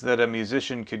positions that a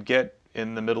musician could get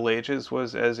in the Middle Ages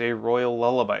was as a royal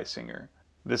lullaby singer.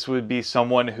 This would be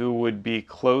someone who would be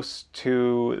close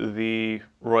to the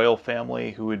royal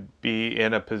family, who would be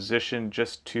in a position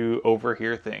just to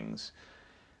overhear things.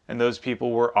 And those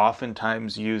people were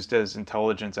oftentimes used as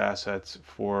intelligence assets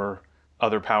for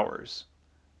other powers.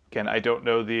 Again, I don't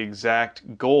know the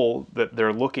exact goal that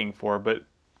they're looking for, but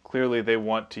clearly they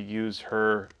want to use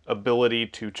her ability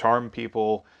to charm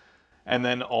people and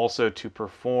then also to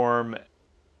perform.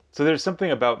 So there's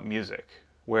something about music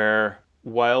where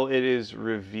while it is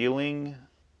revealing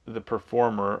the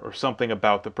performer or something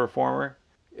about the performer,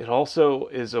 it also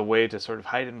is a way to sort of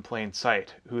hide in plain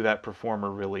sight who that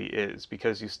performer really is,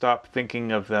 because you stop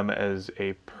thinking of them as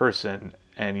a person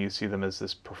and you see them as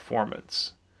this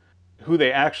performance. Who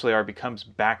they actually are becomes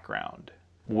background,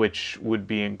 which would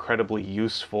be incredibly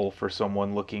useful for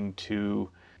someone looking to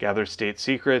gather state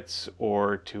secrets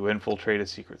or to infiltrate a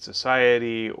secret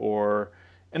society or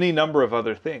any number of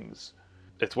other things.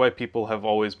 It's why people have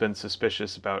always been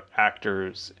suspicious about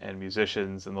actors and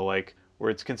musicians and the like, where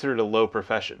it's considered a low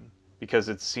profession because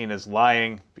it's seen as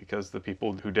lying, because the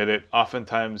people who did it,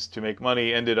 oftentimes to make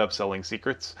money, ended up selling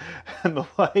secrets and the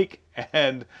like.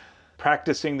 And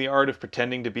practicing the art of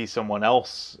pretending to be someone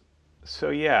else. So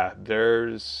yeah,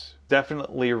 there's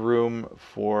definitely room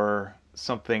for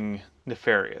something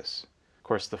nefarious. Of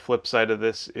course, the flip side of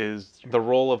this is the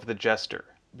role of the jester,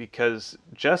 because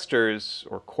jesters,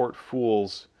 or court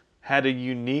fools, had a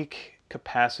unique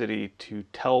capacity to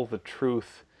tell the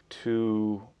truth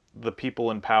to the people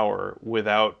in power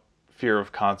without fear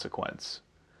of consequence.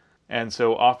 And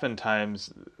so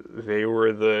oftentimes they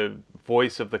were the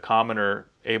voice of the commoner,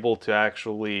 able to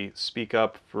actually speak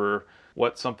up for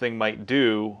what something might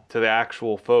do to the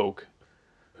actual folk,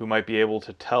 who might be able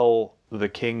to tell the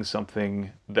king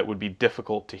something that would be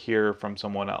difficult to hear from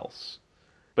someone else.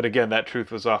 But again, that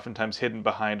truth was oftentimes hidden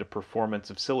behind a performance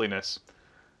of silliness.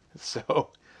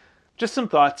 So, just some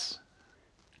thoughts.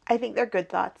 I think they're good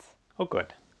thoughts. Oh,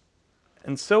 good.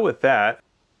 And so with that,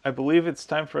 I believe it's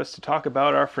time for us to talk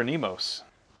about our phronimos.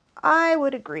 I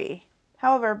would agree.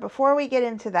 However, before we get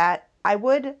into that, I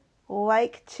would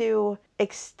like to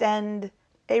extend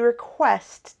a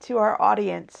request to our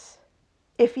audience.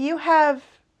 If you have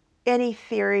any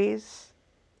theories,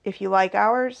 if you like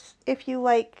ours, if you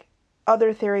like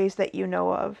other theories that you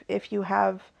know of, if you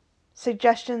have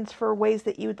suggestions for ways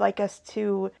that you'd like us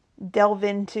to delve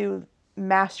into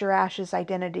Master Ash's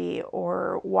identity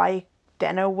or why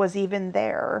Denna was even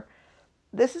there.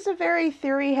 This is a very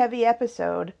theory-heavy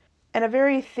episode and a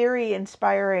very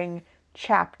theory-inspiring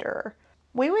chapter.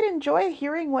 We would enjoy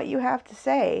hearing what you have to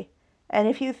say. And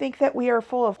if you think that we are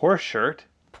full of Horse shirt.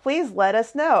 Please let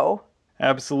us know.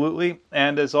 Absolutely.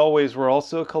 And as always, we're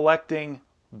also collecting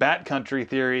Bat Country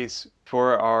theories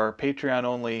for our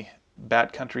Patreon-only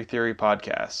Bat Country Theory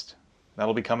podcast.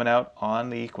 That'll be coming out on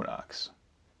the equinox,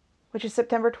 which is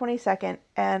September 22nd.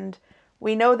 And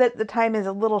we know that the time is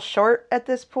a little short at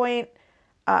this point.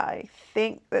 I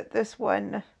think that this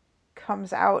one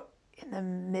comes out in the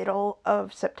middle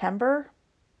of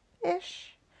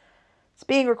September-ish. It's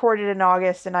being recorded in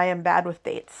August, and I am bad with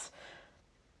dates.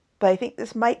 But I think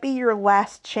this might be your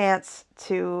last chance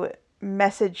to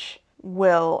message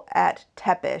Will at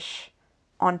Teppish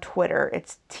on Twitter.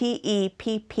 It's Teppesh.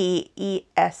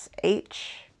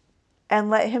 And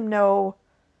let him know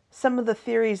some of the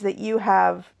theories that you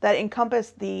have that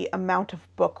encompass the amount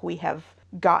of book we have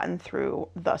gotten through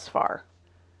thus far.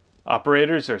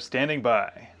 Operators are standing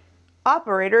by.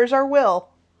 Operators are Will.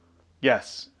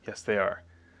 Yes, they are.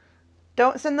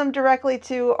 Don't send them directly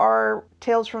to our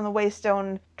Tales from the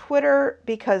Waystone Twitter,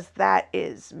 because that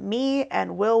is me,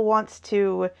 and Will wants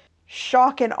to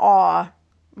shock and awe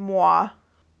moi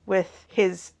with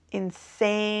his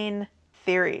insane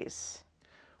theories.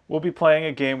 We'll be playing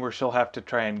a game where she'll have to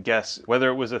try and guess whether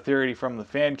it was a theory from the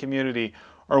fan community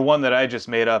or one that I just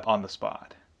made up on the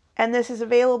spot. And this is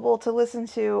available to listen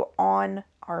to on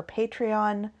our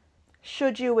Patreon,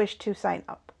 should you wish to sign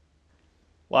up.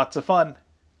 Lots of fun.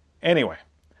 Anyway,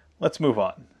 let's move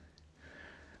on.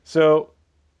 So,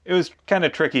 it was kind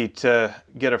of tricky to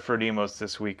get a Phronimos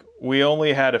this week. We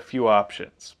only had a few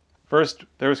options. First,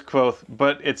 there was Kvothe,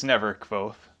 but it's never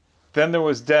Kvothe. Then there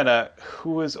was Denna,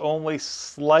 who is only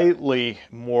slightly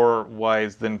more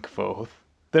wise than Kvothe.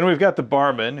 Then we've got the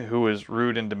barman, who is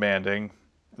rude and demanding.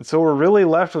 And so we're really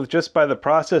left with, just by the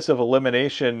process of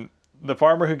elimination, the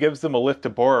farmer who gives them a lift to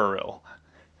Boraril.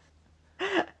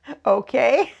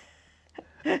 Okay.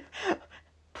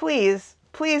 Please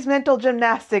mental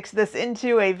gymnastics this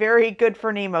into a very good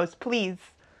Phronimos, please.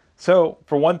 So,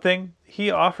 for one thing,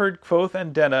 he offered Kvothe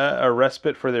and Denna a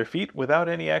respite for their feet without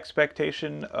any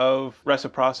expectation of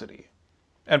reciprocity.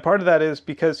 And part of that is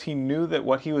because he knew that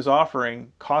what he was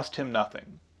offering cost him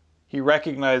nothing. He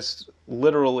recognized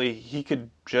literally he could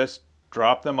just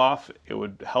drop them off, it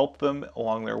would help them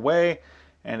along their way,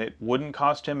 and it wouldn't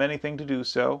cost him anything to do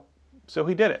so. So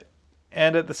he did it.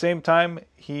 And at the same time,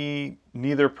 he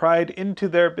neither pried into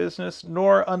their business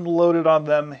nor unloaded on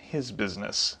them his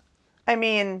business. I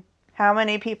mean, how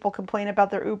many people complain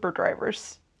about their Uber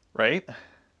drivers? Right?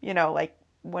 You know, like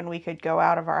when we could go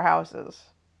out of our houses.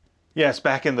 Yes,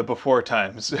 back in the before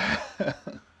times.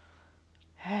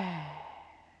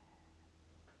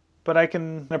 But I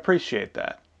can appreciate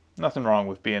that. Nothing wrong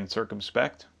with being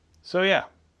circumspect. So yeah,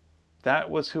 that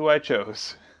was who I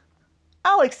chose.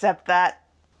 I'll accept that.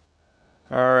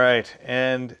 All right,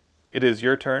 and it is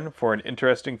your turn for an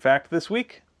interesting fact this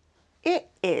week. It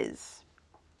is.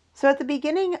 So at the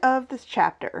beginning of this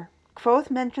chapter, Kvothe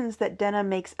mentions that Denna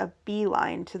makes a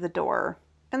beeline to the door.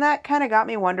 And that kind of got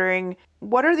me wondering,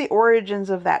 what are the origins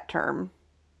of that term?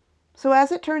 So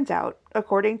as it turns out,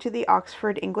 according to the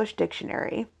Oxford English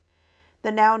Dictionary,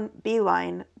 the noun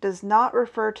beeline does not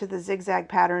refer to the zigzag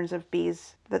patterns of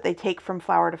bees that they take from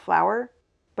flower to flower,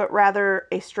 but rather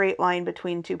a straight line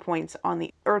between 2 points on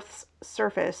the Earth's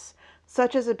surface,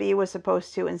 such as a bee was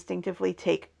supposed to instinctively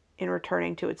take in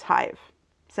returning to its hive.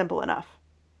 Simple enough.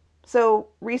 So,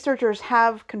 researchers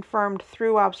have confirmed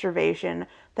through observation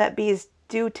that bees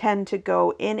do tend to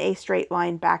go in a straight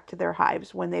line back to their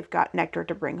hives when they've got nectar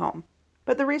to bring home.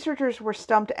 But the researchers were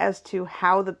stumped as to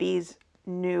how the bees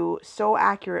knew so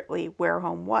accurately where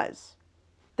home was.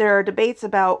 There are debates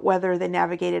about whether they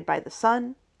navigated by the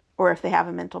sun, or if they have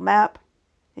a mental map,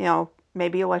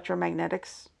 maybe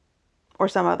electromagnetics, or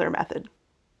some other method.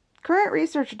 Current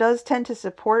research does tend to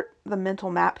support the mental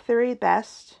map theory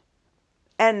best,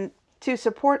 and to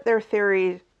support their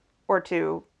theory, or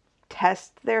to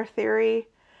test their theory,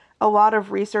 a lot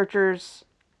of researchers,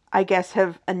 I guess,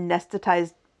 have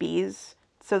anesthetized bees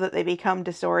so that they become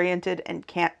disoriented and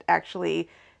can't actually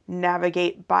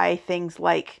navigate by things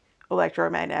like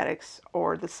electromagnetics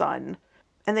or the sun.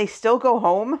 And they still go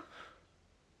home.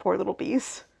 Poor little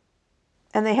bees.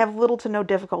 And they have little to no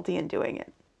difficulty in doing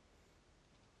it.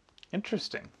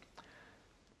 Interesting.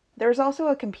 There's also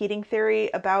a competing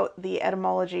theory about the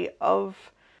etymology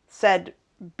of said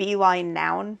beeline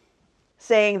noun,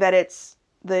 saying that it's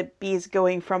the bees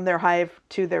going from their hive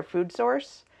to their food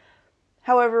source.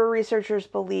 However, researchers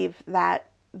believe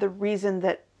that the reason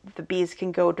that the bees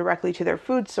can go directly to their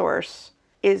food source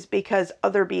is because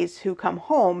other bees who come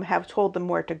home have told them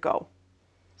where to go.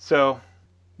 So,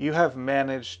 you have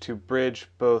managed to bridge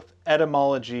both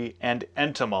etymology and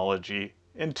entomology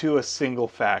into a single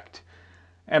fact,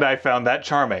 and I found that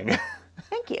charming.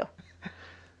 Thank you.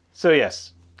 So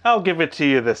yes, I'll give it to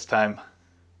you this time.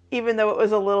 Even though it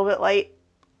was a little bit light?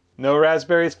 No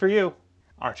raspberries for you.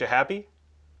 Aren't you happy?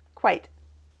 Quite.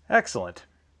 Excellent.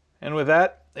 And with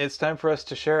that, it's time for us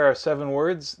to share our 7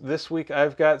 words. This week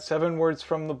I've got 7 words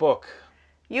from the book.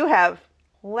 You have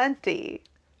plenty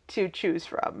to choose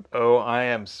from. Oh, I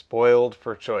am spoiled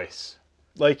for choice.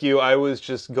 Like you, I was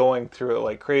just going through it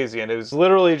like crazy, and it was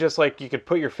literally just like you could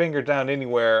put your finger down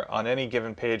anywhere on any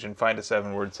given page and find a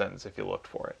 7-word sentence if you looked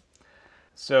for it.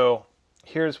 So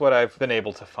here's what I've been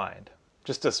able to find.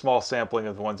 Just a small sampling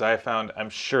of the ones I found. I'm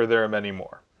sure there are many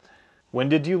more. When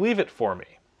did you leave it for me?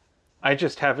 I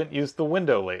just haven't used the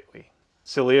window lately.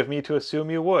 Silly of me to assume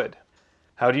you would.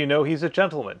 How do you know he's a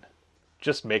gentleman?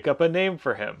 Just make up a name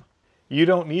for him. You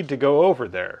don't need to go over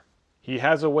there. He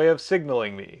has a way of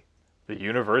signaling me. The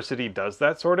university does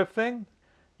that sort of thing?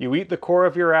 You eat the core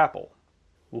of your apple.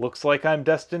 Looks like I'm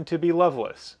destined to be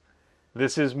loveless.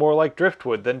 This is more like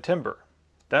driftwood than timber.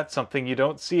 That's something you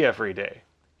don't see every day.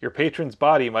 Your patron's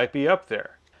body might be up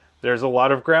there. There's a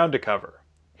lot of ground to cover.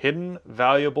 Hidden,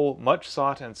 valuable, much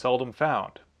sought and seldom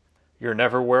found. You're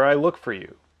never where I look for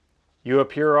you. You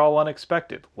appear all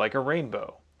unexpected, like a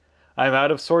rainbow. I'm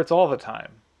out of sorts all the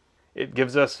time. It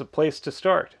gives us a place to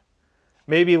start.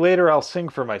 Maybe later I'll sing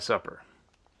for my supper.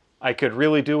 I could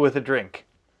really do with a drink.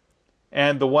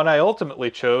 And the one I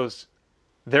ultimately chose,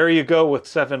 there you go with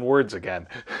 7 words again.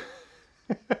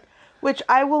 Which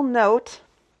I will note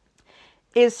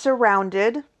is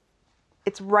surrounded.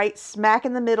 It's right smack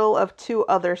in the middle of 2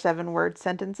 other 7-word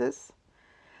sentences.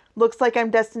 Looks like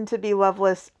I'm destined to be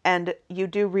loveless, and you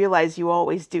do realize you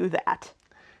always do that.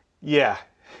 Yeah,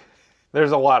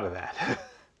 there's a lot of that.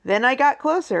 Then I got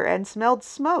closer and smelled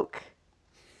smoke.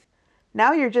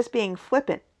 Now you're just being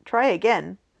flippant. Try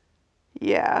again.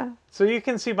 Yeah. So you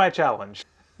can see my challenge.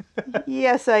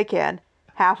 Yes, I can.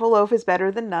 Half a loaf is better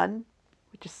than none,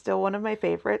 which is still one of my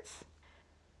favorites.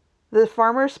 The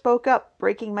farmer spoke up,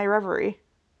 breaking my reverie.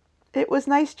 It was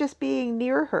nice just being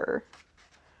near her.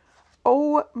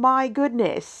 Oh my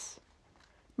goodness.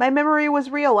 My memory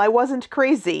was real. I wasn't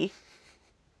crazy.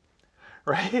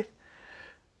 Right?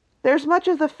 There's much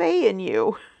of the Fae in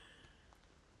you.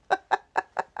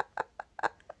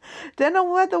 Denna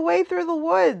led the way through the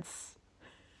woods.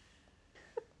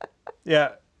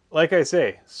 Yeah, like I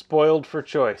say, spoiled for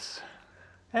choice.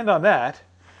 And on that,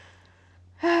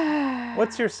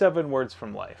 what's your 7 words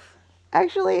from life?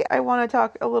 Actually, I want to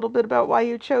talk a little bit about why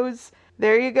you chose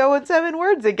There You Go with 7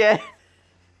 Words again.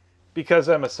 Because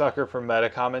I'm a sucker for meta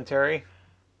commentary.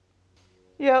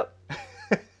 Yep.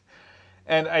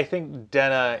 And I think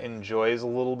Denna enjoys a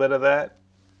little bit of that.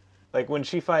 Like when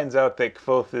she finds out that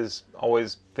Kvothe is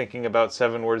always thinking about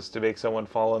 7 words to make someone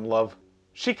fall in love,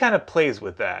 she kind of plays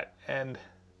with that. And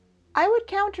I would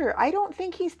counter. I don't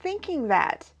think he's thinking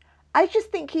that. I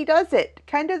just think he does it.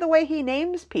 Kind of the way he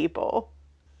names people.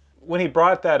 when he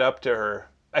brought that up to her,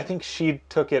 I think she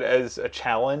took it as a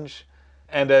challenge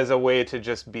and as a way to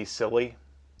just be silly.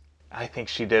 I think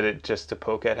she did it just to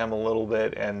poke at him a little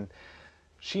bit, and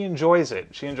she enjoys it.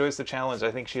 She enjoys the challenge.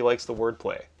 I think she likes the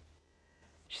wordplay.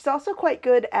 She's also quite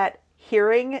good at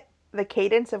hearing the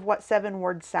cadence of what 7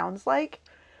 words sounds like.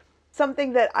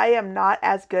 Something that I am not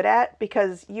as good at,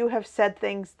 because you have said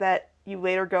things that you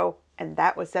later go, and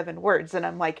that was 7 words. And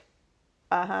I'm like,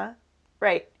 uh-huh.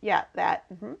 Right. Yeah, that.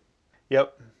 Mm-hmm.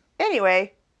 Yep.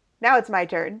 Anyway, now it's my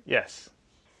turn. Yes.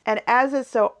 And as is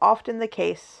so often the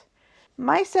case,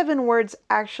 my 7 words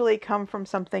actually come from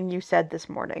something you said this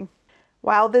morning.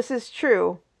 While this is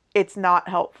true, it's not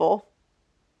helpful.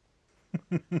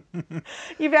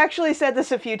 You've actually said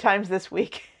this a few times this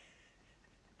week.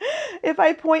 If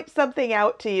I point something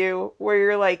out to you where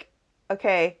you're like,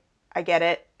 okay, I get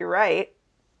it, you're right,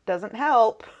 doesn't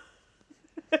help.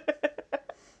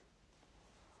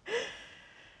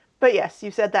 But yes, you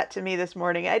said that to me this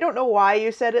morning. I don't know why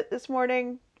you said it this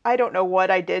morning. I don't know what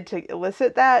I did to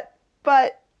elicit that,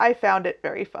 but I found it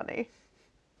very funny.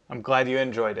 I'm glad you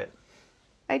enjoyed it.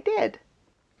 I did.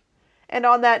 And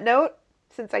on that note,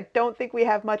 since I don't think we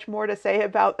have much more to say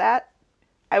about that,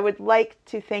 I would like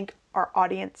to thank our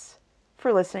audience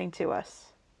for listening to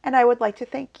us. And I would like to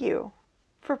thank you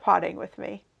for potting with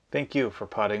me. Thank you for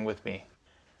potting with me.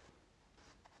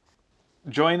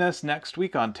 Join us next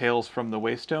week on Tales from the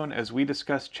Waystone as we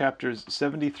discuss chapters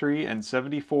 73 and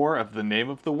 74 of The Name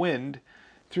of the Wind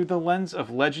through the lens of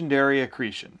legendary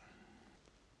accretion.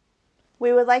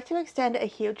 We would like to extend a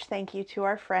huge thank you to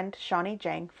our friend Shawnee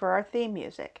Jang for our theme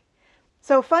music.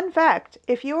 So, fun fact,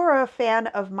 if you are a fan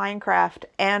of Minecraft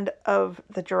and of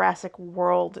the Jurassic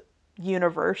World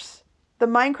universe, the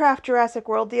Minecraft Jurassic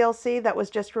World DLC that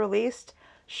was just released,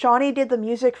 Shawnee did the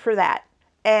music for that.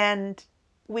 And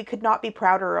we could not be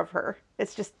prouder of her.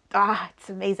 It's just, it's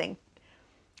amazing.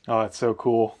 Oh, that's so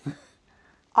cool.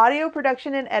 Audio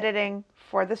production and editing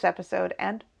for this episode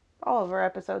and all of our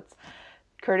episodes,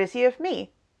 courtesy of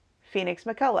me, Phoenix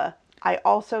McCullough. I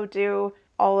also do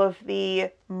all of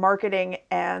the marketing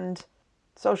and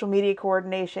social media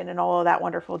coordination and all of that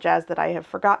wonderful jazz that I have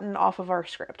forgotten off of our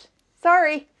script.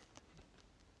 Sorry.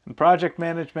 And project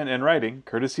management and writing,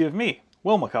 courtesy of me,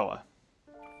 Will McCullough.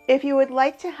 If you would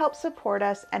like to help support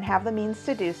us and have the means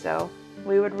to do so,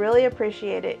 we would really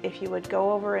appreciate it if you would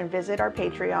go over and visit our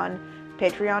Patreon,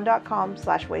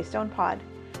 patreon.com/waystonepod,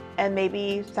 and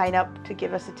maybe sign up to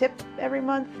give us a tip every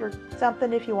month or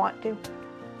something if you want to.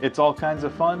 It's all kinds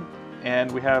of fun,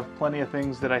 and we have plenty of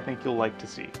things that I think you'll like to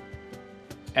see.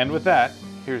 And with that,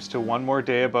 here's to one more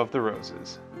day above the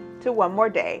roses. To one more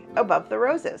day above the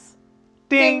roses.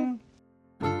 Ding!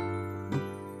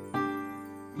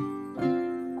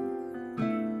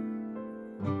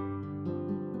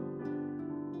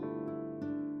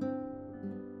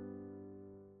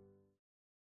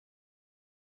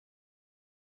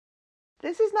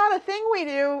 This is not a thing we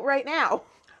do right now.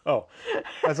 Oh,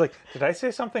 I was like, did I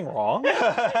say something wrong?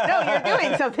 No, you're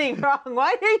doing something wrong.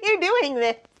 Why are you doing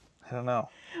this? I don't know.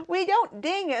 We don't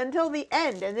ding until the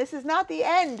end, and this is not the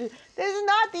end. This is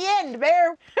not the end,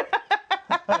 Bear.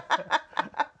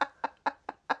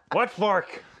 What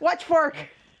fork? Watch fork.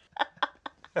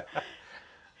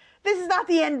 This is not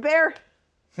the end, Bear.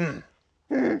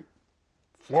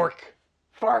 Fork.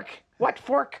 Fork. What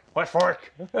fork? What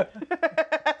fork?